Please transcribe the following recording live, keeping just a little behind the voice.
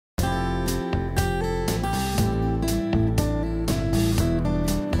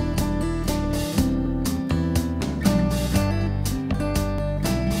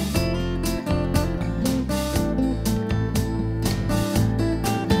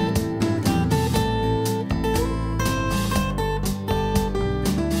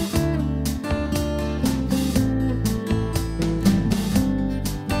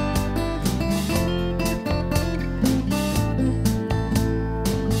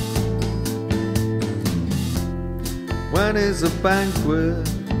When is a banquet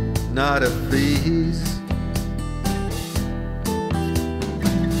not a feast?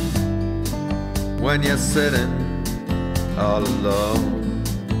 When you're sitting all alone.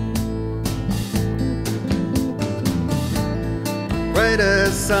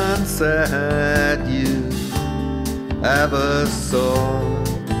 Greatest sunset you ever saw.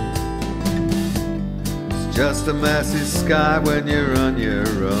 It's just a messy sky when you're on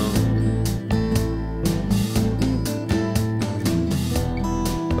your own.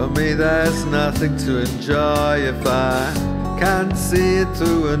 For me there's nothing to enjoy if I can't see it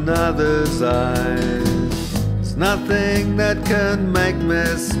through another's eyes. There's nothing that can make me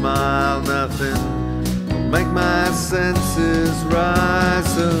smile, nothing will make my senses rise.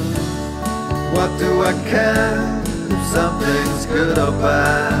 So what do I care if something's good or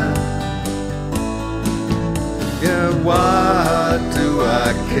bad? Yeah, what do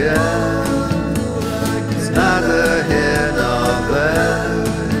I care? It's neither here nor there.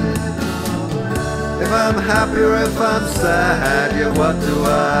 If I'm happy or if I'm sad, yeah, what do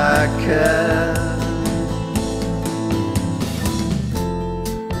I care?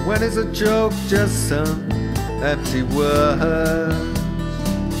 When is a joke just some empty words?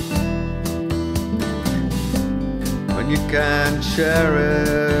 When you can share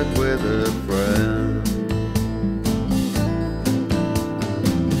it with a friend.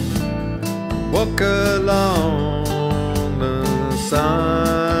 Walk along the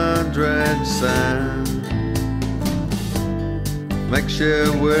sun-drenched sand. Makes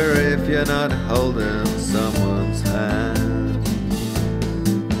you worry if you're not holding someone's hand.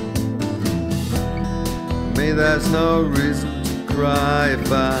 Me, there's no reason to cry if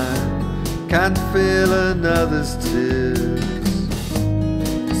I can't feel another's tears.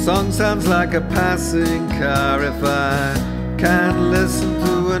 The song sounds like a passing car if I can't listen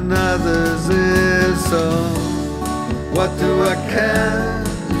to another's ears. So what do I care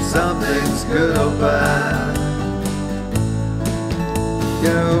if something's good or bad?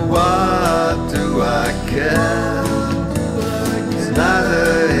 Yeah, what do I care? It's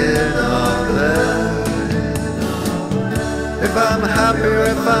neither here nor there. If I'm happy or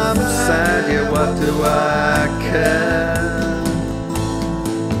if I'm sad, yeah, what do I care?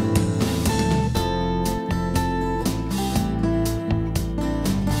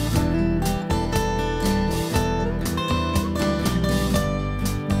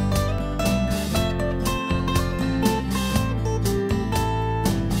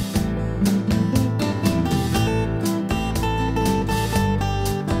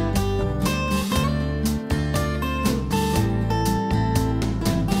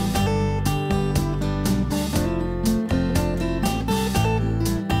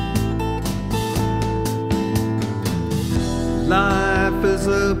 Life is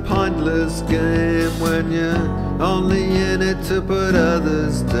a pointless game when you're only in it to put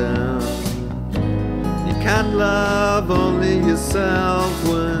others down. You can't love only yourself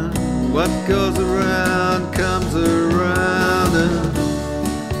when what goes around comes around. And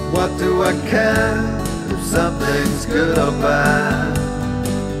what do I care if something's good or bad?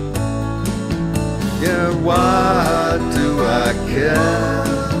 Yeah, what do I care?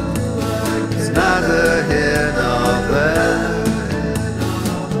 It's neither here nor there.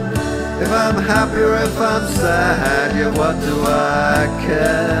 If I'm happy or if I'm sad, yeah, what do I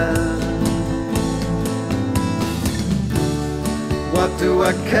care? What do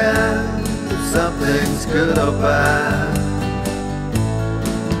I care if something's good or bad?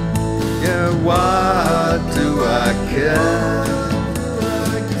 Yeah, what do I care?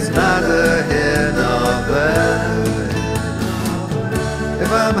 It's neither here nor there.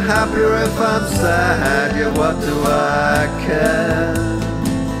 If I'm happy or if I'm sad, yeah, what do I care?